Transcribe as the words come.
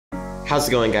How's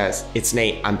it going, guys? It's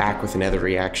Nate. I'm back with another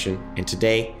reaction, and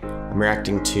today I'm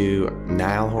reacting to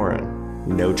Niall Horan,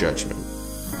 No Judgment.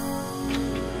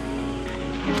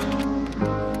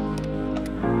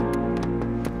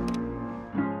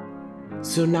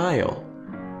 So Niall,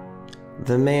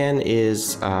 the man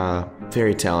is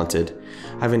very talented.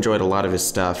 I've enjoyed a lot of his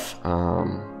stuff. I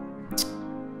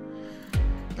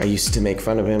used to make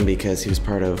fun of him because he was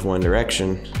part of One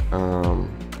Direction.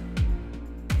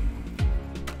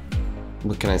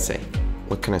 What can I say?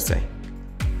 What can I say?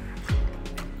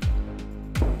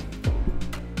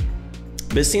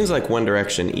 But it seems like One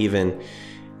Direction, even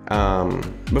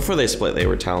before they split, they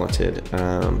were talented.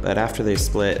 But after they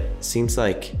split, it seems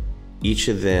like each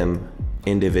of them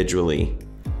individually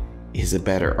is a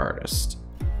better artist.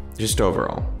 Just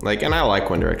overall. And I like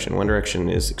One Direction. One Direction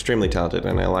is extremely talented,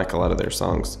 and I like a lot of their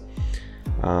songs.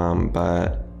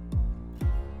 But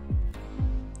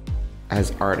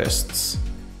as artists,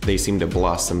 they seem to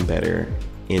blossom better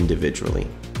individually,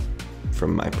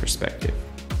 from my perspective.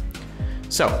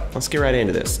 So, let's get right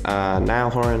into this. Niall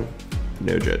Horan,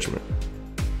 No Judgment.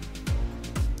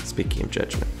 Speaking of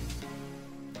judgment.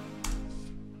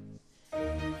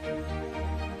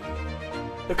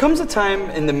 There comes a time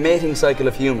in the mating cycle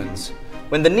of humans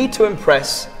when the need to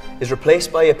impress is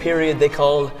replaced by a period they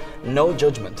call no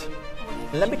judgment.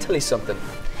 And let me tell you something,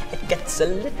 it gets a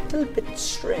little bit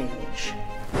strange.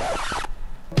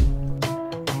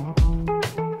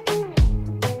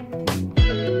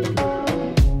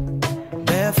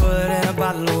 Barefoot and a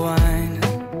bottle of wine,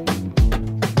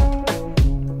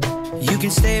 you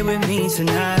can stay with me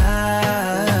tonight.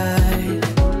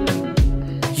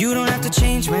 You don't have to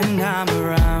change when I'm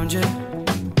around you.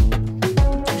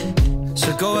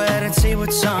 So go ahead and say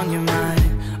what's on your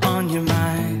mind, on your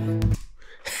mind.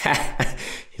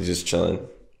 He's just chilling.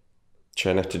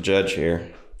 Try not to judge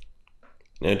here.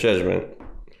 No judgment.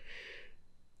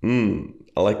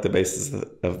 I like the basis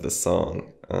of the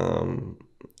song.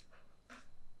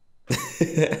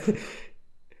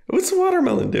 What's the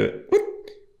watermelon doing? What?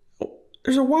 Oh,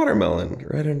 there's a watermelon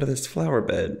right under this flower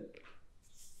bed.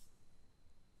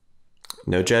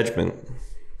 No judgment.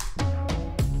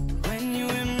 When you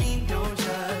and me, no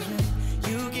judgment.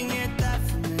 You can get that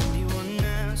from anyone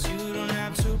else. You don't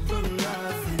have to prove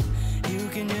nothing. You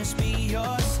can just be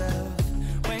yourself.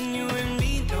 When you and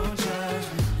me, no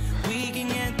judgment. We can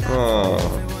get that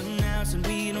from everyone else, and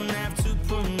we don't have to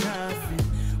prove nothing.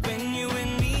 When you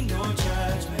and me, no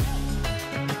judgment.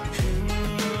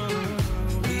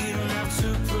 We don't have to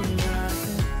prove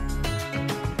nothing.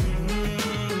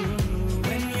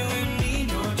 When you and me,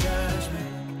 no judgment.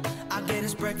 I get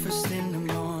his breakfast in the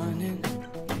morning.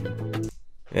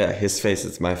 Yeah, his face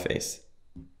is my face.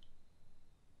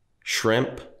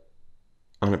 Shrimp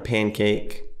on a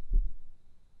pancake.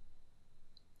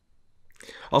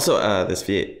 Also, this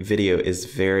video is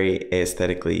very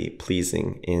aesthetically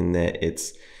pleasing in that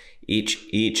it's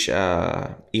each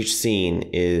scene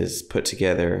is put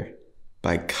together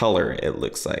by color. It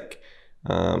looks like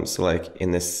so like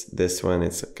in this one,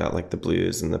 it's got like the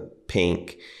blues and the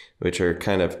pink, which are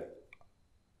kind of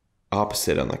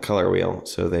opposite on the color wheel,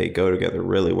 so they go together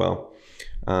really well.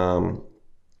 Or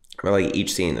like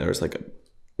each scene, there was like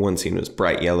one scene was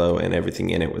bright yellow and everything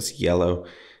in it was yellow.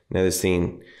 Another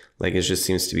scene, like it just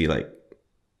seems to be like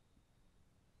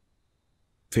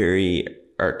very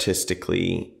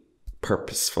artistically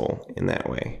purposeful in that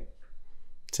way.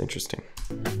 It's interesting.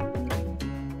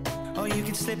 Or you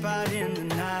can slip out in the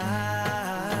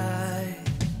night.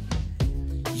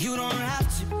 You don't have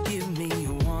to give me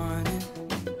a warning,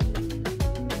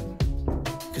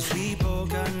 'cause we both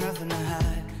got nothing to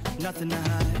hide, nothing to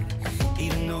hide.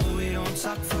 Even though we don't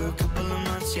talk for a couple of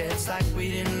months, yeah, it's like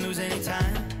we didn't lose any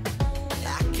time.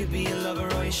 I could be a lover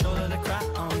or your shoulder to cry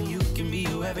on. You can be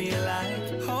whoever you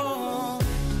like. Oh,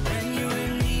 when you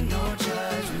and me, no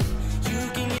judgment. You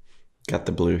can. Got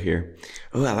the blue here.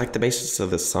 Oh, I like the basis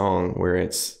of the song where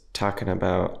it's talking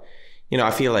about,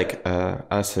 I feel like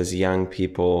us as young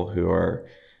people who are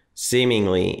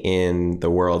seemingly in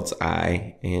the world's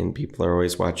eye, and people are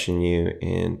always watching you,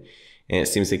 and it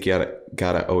seems like you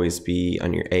gotta always be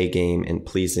on your A game and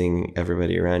pleasing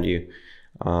everybody around you.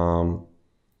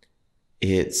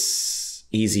 It's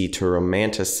easy to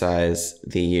romanticize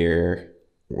the year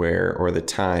or the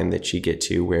time that you get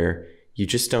to where you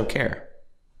just don't care.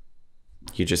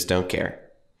 You just don't care.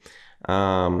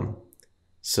 So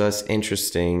that's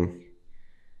interesting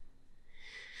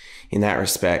in that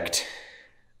respect,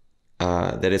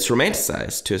 that it's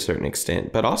romanticized to a certain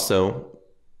extent, but also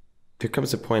there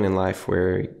comes a point in life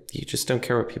where you just don't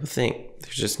care what people think.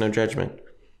 There's just no judgment.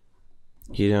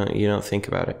 You don't think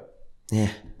about it.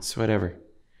 Yeah, it's whatever.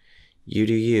 You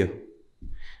do you.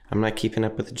 I'm not keeping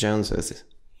up with the Joneses.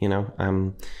 You know,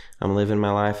 I'm living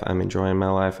my life. I'm enjoying my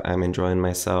life. I'm enjoying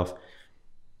myself.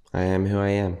 I am who I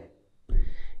am.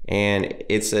 And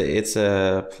it's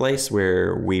a place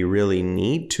where we really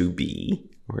need to be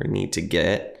or need to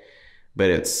get, but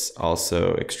it's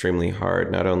also extremely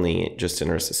hard, not only just in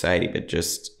our society, but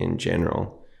just in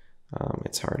general.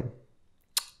 It's hard,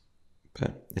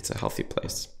 but it's a healthy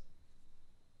place.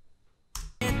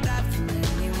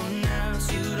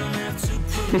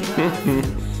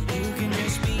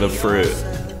 The fruit.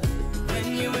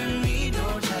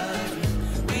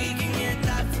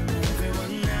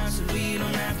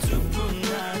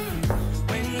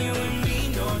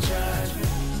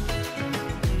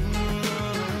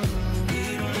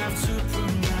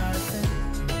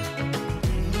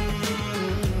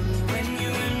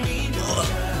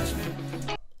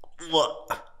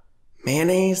 What?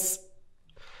 Mayonnaise?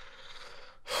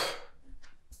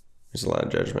 There's a lot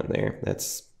of judgment there.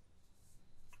 That's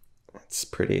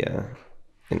pretty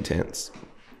intense.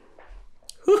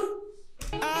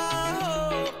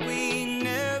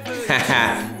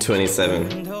 Haha,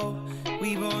 27.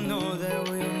 We both know that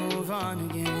we'll move on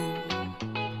again.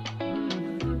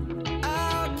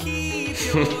 I'll keep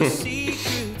your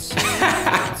secrets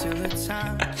till the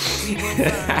time we both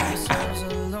find ourselves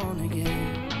alone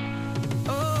again.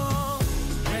 Oh,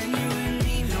 when you and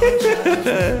me know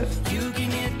judgment, you can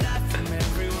get that from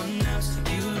everyone else.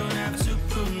 You don't have to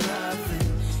prove nothing.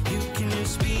 You can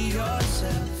just be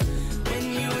yourself. When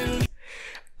you and me.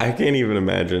 I can't even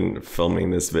imagine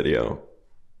filming this video.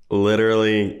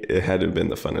 Literally, it had to have been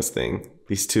the funnest thing.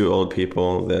 These two old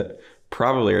people that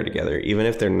probably are together, even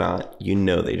if they're not, you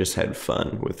know they just had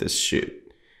fun with this shoot.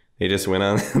 They just went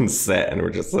on set and were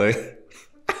just like,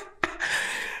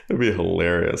 it'd be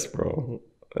hilarious, bro.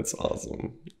 That's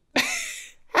awesome.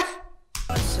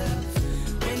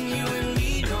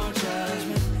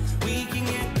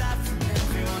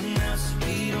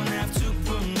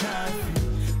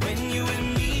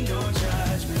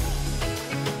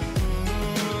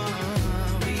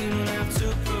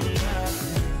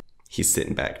 He's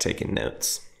sitting back taking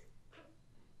notes.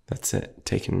 That's it,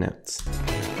 taking notes.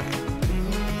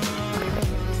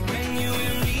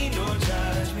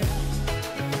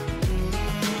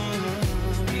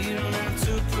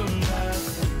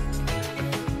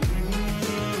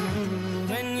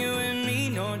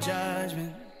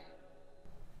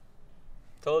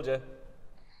 Told you.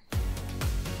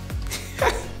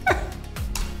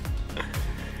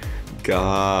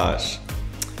 Gosh.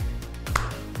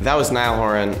 That was Niall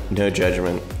Horan, No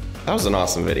Judgment. That was an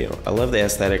awesome video. I love the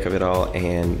aesthetic of it all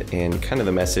and kind of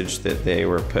the message that they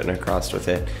were putting across with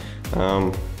it.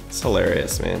 It's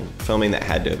hilarious, man. Filming that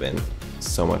had to have been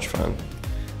so much fun.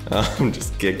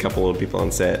 Just get a couple of people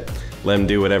on set, let them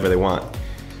do whatever they want.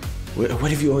 What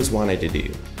have you always wanted to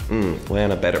do? Lay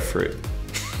on a bed of fruit.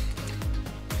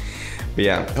 But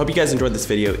yeah, I hope you guys enjoyed this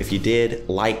video. If you did,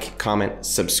 like, comment,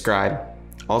 subscribe.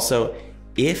 Also,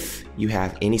 if you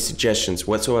have any suggestions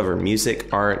whatsoever, music,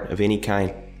 art of any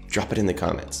kind, drop it in the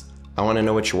comments. I want to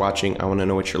know what you're watching. I want to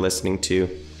know what you're listening to,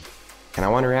 and I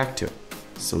want to react to it.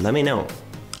 So let me know.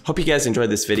 Hope you guys enjoyed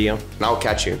this video, and I'll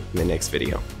catch you in the next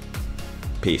video.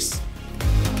 Peace.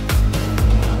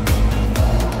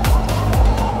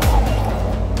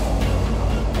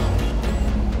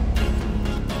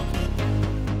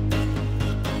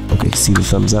 Okay, see the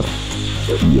thumbs up?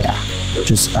 Yeah,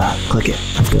 just click it.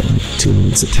 I've got like 2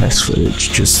 minutes of test footage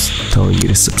just telling you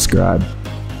to subscribe.